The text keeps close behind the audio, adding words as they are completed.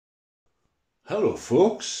Hello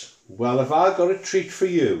folks, well have I got a treat for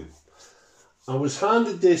you. I was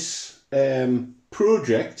handed this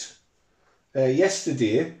project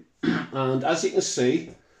yesterday and as you can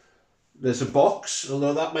see there's a box,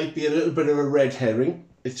 although that might be a little bit of a red herring.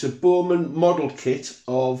 It's a Bowman model kit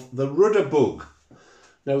of the Rudder bug.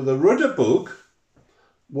 Now the Rudder bug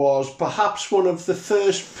was perhaps one of the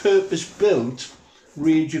first purpose-built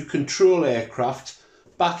radio control aircraft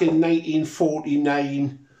back in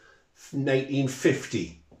 1949-1950.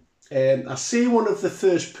 I say one of the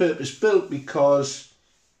first purpose-built because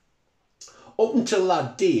up until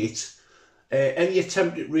that date any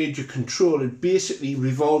attempt at radio control had basically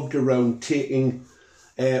revolved around taking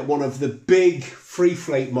one of the big free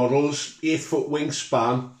flight models, 8-foot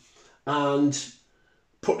wingspan, and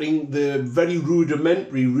putting the very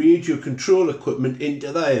rudimentary radio control equipment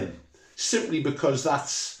into them, simply because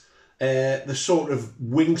that's the sort of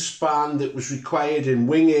wingspan that was required in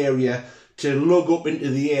wing area to lug up into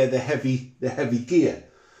the air the heavy gear.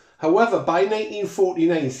 However, by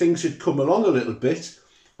 1949 things had come along a little bit,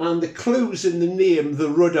 and the clue's in the name, the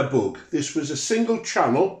Rudder bug. This was a single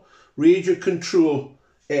channel radio control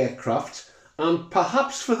aircraft, and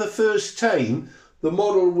perhaps for the first time the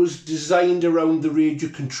model was designed around the radio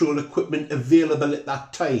control equipment available at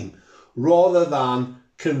that time, rather than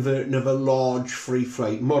converting of a large free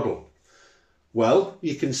flight model. Well,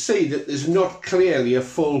 you can see that there's not clearly a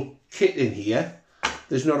full kit in here.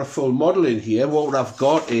 There's not a full model in here. What I've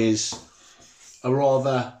got is a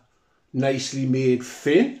rather nicely made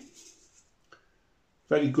fin.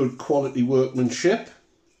 Very good quality workmanship.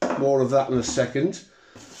 More of that in a second.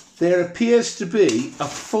 There appears to be a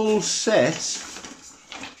full set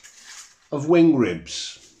of wing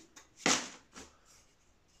ribs.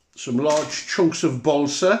 Some large chunks of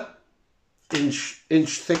balsa, inch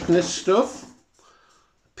thickness stuff.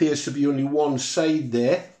 Appears to be only one side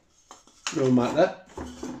there. No matter.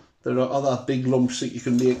 There are other big lumps that you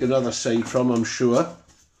can make another side from, I'm sure. I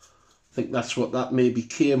think that's what that maybe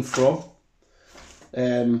came from.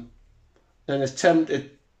 An attempt at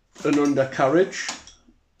an undercarriage.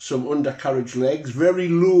 Some undercarriage legs. Very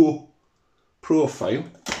low profile.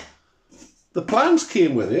 The plans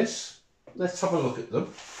came with this. Let's have a look at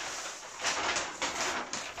them.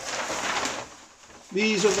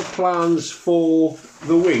 These are the plans for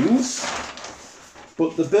the wings,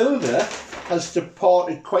 but the builder has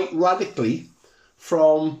departed quite radically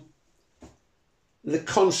from the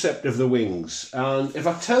concept of the wings. And if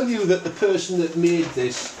I tell you that the person that made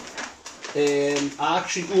this, I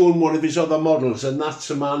actually own one of his other models, and that's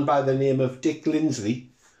a man by the name of Dick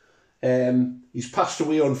Lindsley. He's passed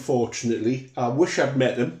away, unfortunately. I wish I'd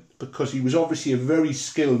met him because he was obviously a very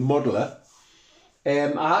skilled modeller.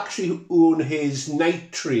 I actually own his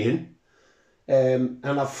night train, and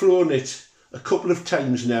I've flown it a couple of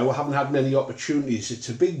times now. I haven't had many opportunities. It's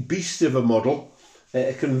a big beast of a model,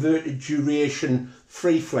 a converted duration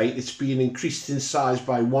free flight. It's been increased in size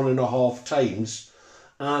by 1.5 times,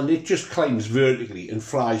 and it just climbs vertically and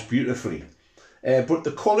flies beautifully. But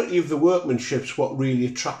the quality of the workmanship's what really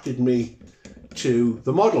attracted me to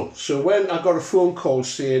the model. So when I got a phone call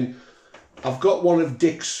saying, I've got one of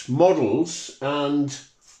Dick's models and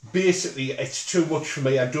basically it's too much for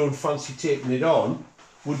me, I don't fancy taking it on,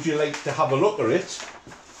 would you like to have a look at it?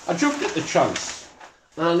 I jumped at the chance,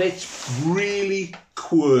 and it's really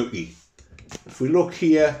quirky. If we look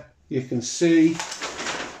here, you can see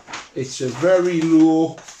it's a very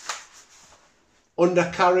low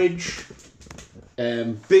undercarriage.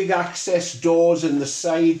 Big access doors in the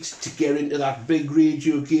side to get into that big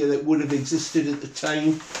radio gear that would have existed at the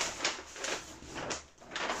time.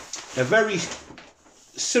 A very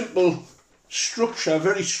simple structure,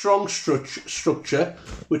 very strong structure,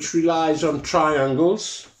 which relies on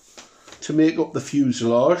triangles to make up the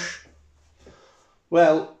fuselage.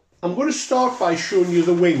 Well, I'm going to start by showing you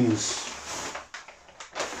the wings.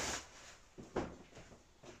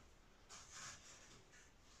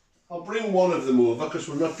 I'll bring one of them over because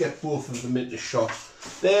we'll not get both of them into shot.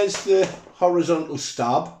 There's the horizontal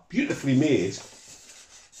stab, beautifully made.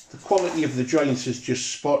 The quality of the joints is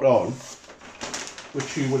just spot on,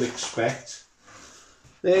 which you would expect.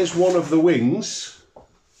 There's one of the wings,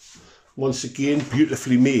 once again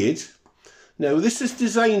beautifully made. Now this is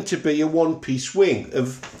designed to be a one-piece wing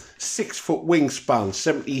of 6-foot wingspan,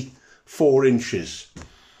 74 inches.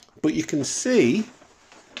 But you can see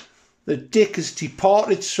that Dick has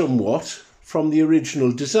departed somewhat from the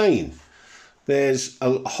original design. There's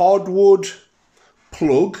a hardwood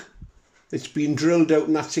plug. It's been drilled out,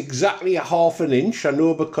 and that's exactly a 1/2 inch. I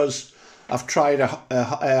know because I've tried a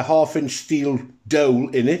 1/2 inch steel dowel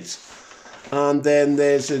in it. And then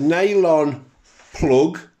there's a nylon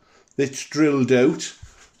plug that's drilled out.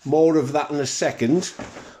 More of that in a second.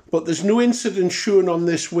 But there's no incident shown on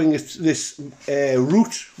this wing, this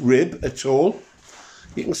root rib at all.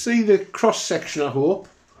 You can see the cross section, I hope.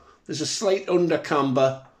 There's a slight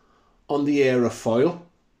undercamber on the aerofoil.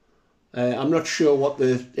 I'm not sure what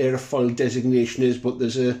the aerofoil designation is, but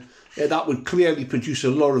there's that would clearly produce a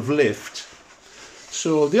lot of lift.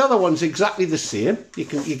 So the other one's exactly the same.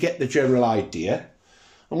 You get the general idea.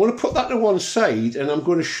 I'm going to put that to one side and I'm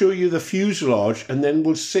going to show you the fuselage, and then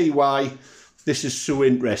we'll see why this is so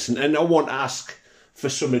interesting. And I want to ask for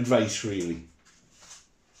some advice, really.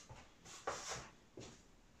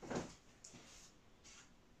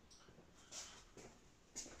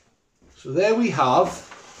 So there we have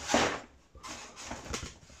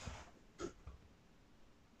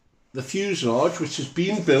the fuselage, which has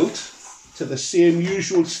been built to the same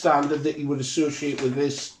usual standard that you would associate with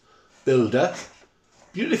this builder.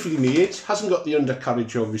 Beautifully made, hasn't got the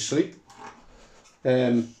undercarriage obviously.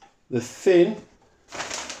 The fin,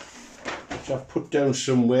 which I've put down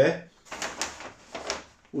somewhere,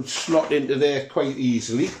 would slot into there quite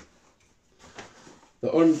easily.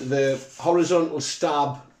 The horizontal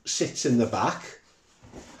stab sits in the back,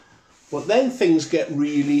 but then things get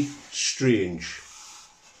really strange.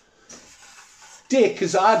 Dick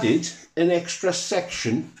has added an extra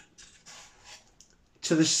section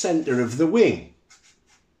to the centre of the wing.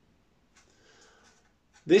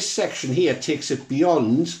 This section here takes it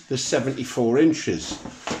beyond the 74 inches,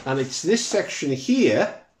 and it's this section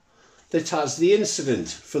here that has the incident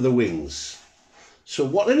for the wings. So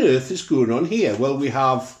what on earth is going on here? Well, we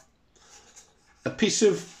have a piece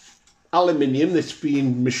of aluminium that's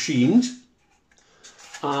been machined,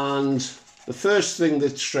 and the first thing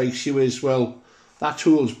that strikes you is, well, that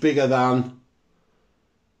hole's bigger than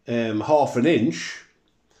half an inch.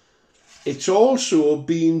 It's also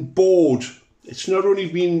been bored. It's not only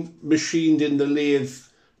been machined in the lathe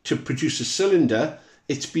to produce a cylinder,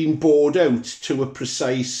 it's been bored out to a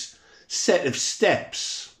precise set of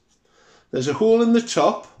steps. There's a hole in the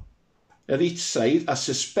top at each side, I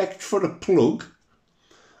suspect for a plug,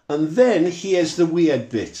 and then here's the weird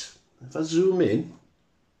bit. If I zoom in,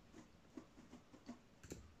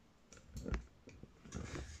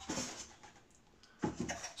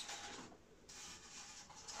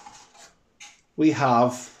 we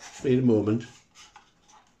have, wait a moment,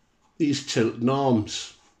 these tilting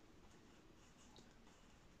arms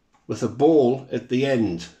with a ball at the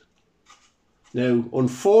end. Now,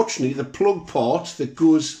 unfortunately, the plug part that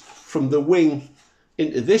goes from the wing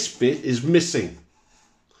into this bit is missing.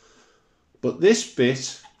 But this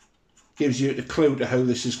bit gives you a clue to how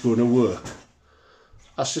this is going to work.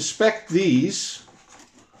 I suspect these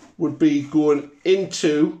would be going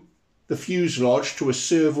into the fuselage to a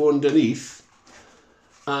servo underneath,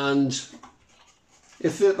 and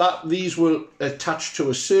if these were attached to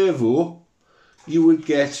a servo, you would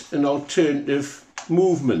get an alternative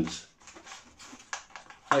movement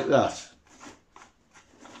like that.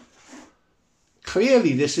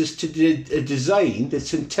 Clearly this is a design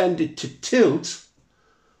that's intended to tilt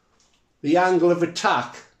the angle of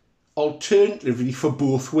attack alternatively for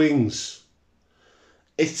both wings.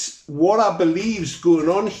 It's what I believe is going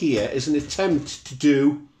on here is an attempt to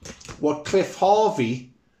do what Cliff Harvey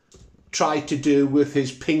tried to do with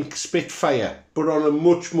his pink Spitfire, but on a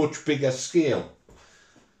much, much bigger scale.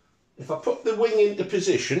 If I put the wing into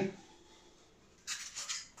position,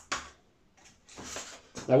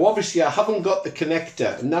 now obviously I haven't got the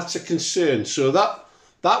connector, and that's a concern, so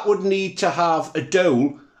that would need to have a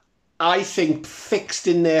dowel, I think, fixed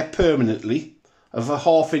in there permanently of a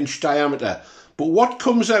 1/2 inch diameter. But what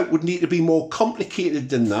comes out would need to be more complicated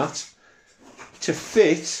than that to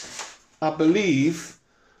fit, I believe,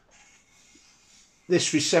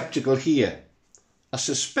 this receptacle here. I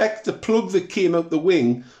suspect the plug that came out the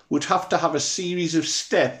wing would have to have a series of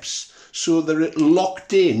steps so that it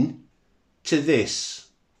locked in to this.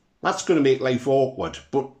 That's going to make life awkward,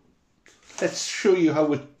 but let's show you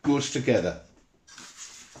how it goes together.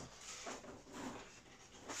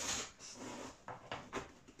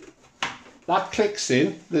 That clicks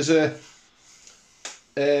in. There's a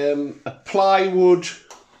plywood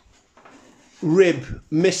rib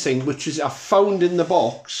missing, which is I found in the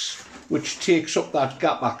box, which takes up that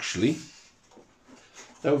gap actually.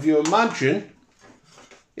 Now if you imagine,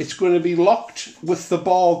 it's going to be locked with the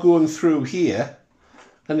bar going through here,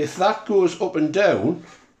 and if that goes up and down,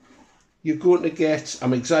 you're going to get,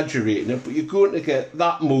 I'm exaggerating it, but you're going to get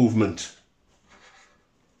that movement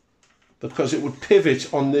because it would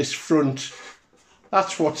pivot on this front.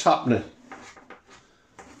 That's what's happening.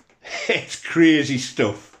 It's crazy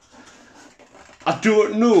stuff. I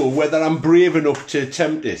don't know whether I'm brave enough to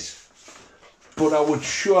attempt it. but I would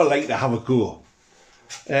sure like to have a go.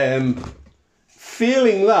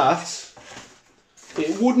 Failing that,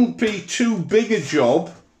 it wouldn't be too big a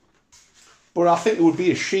job, but I think it would be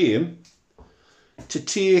a shame to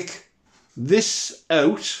take this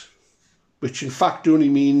out, which in fact only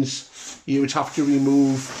means you would have to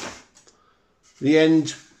remove the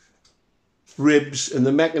end ribs and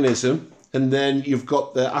the mechanism, and then you've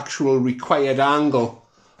got the actual required angle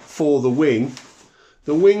for the wing.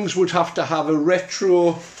 The wings would have to have a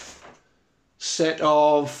retro set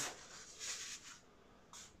of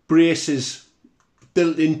braces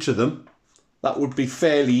built into them. That would be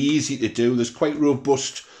fairly easy to do. There's quite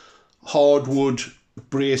robust hardwood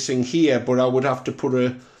bracing here, but I would have to put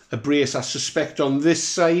a brace, I suspect, on this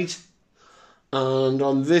side and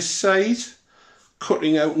on this side,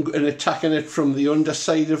 cutting out and attacking it from the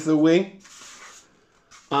underside of the wing,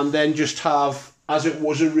 and then just have as it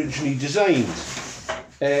was originally designed.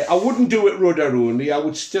 I wouldn't do it rudder only. I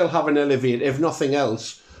would still have an elevator, if nothing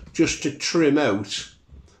else, just to trim out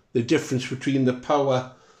the difference between the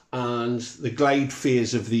power and the glide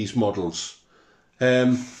phase of these models.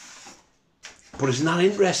 But isn't that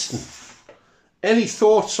interesting? Any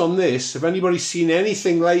thoughts on this? If anybody's seen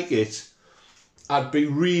anything like it, I'd be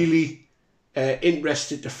really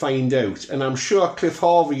interested to find out. And I'm sure Cliff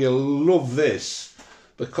Harvey will love this,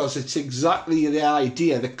 because it's exactly the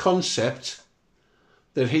idea, the concept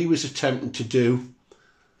that he was attempting to do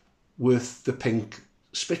with the pink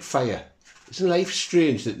Spitfire. Isn't life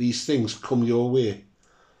strange that these things come your way?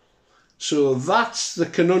 So that's the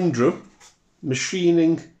conundrum,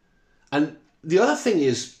 machining. And the other thing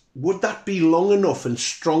is, would that be long enough and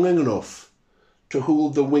strong enough to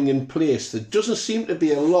hold the wing in place? There doesn't seem to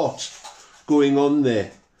be a lot going on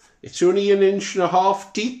there. It's only 1.5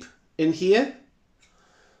 inches deep in here.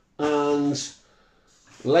 And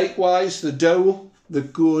likewise, the dowel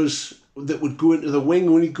that would go into the wing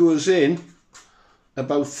only goes in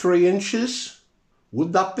about 3 inches.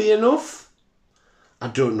 Would that be enough? I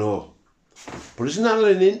don't know. But isn't that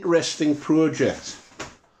an interesting project?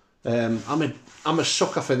 I'm a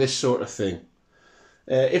sucker for this sort of thing.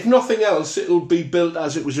 If nothing else, it'll be built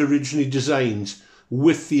as it was originally designed,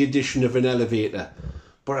 with the addition of an elevator.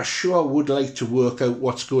 But I sure would like to work out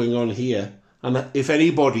what's going on here. And if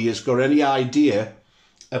anybody has got any idea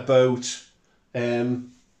about, have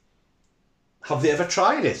they ever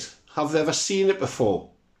tried it? Have they ever seen it before?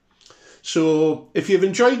 So if you've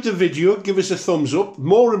enjoyed the video, give us a thumbs up.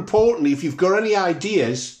 More importantly, if you've got any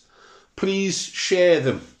ideas, please share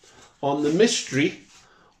them on the mystery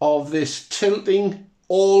of this tilting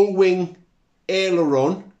all-wing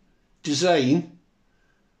aileron design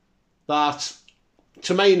that,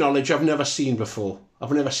 to my knowledge, I've never seen before.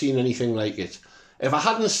 I've never seen anything like it. If I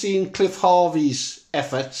hadn't seen Cliff Harvey's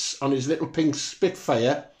efforts on his little pink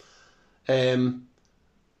Spitfire,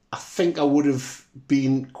 I think I would have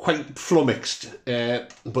been quite flummoxed.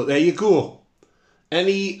 But there you go.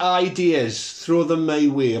 Any ideas, throw them my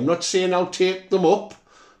way. I'm not saying I'll take them up,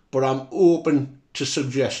 but I'm open to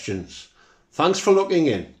suggestions. Thanks for looking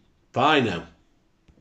in. Bye now.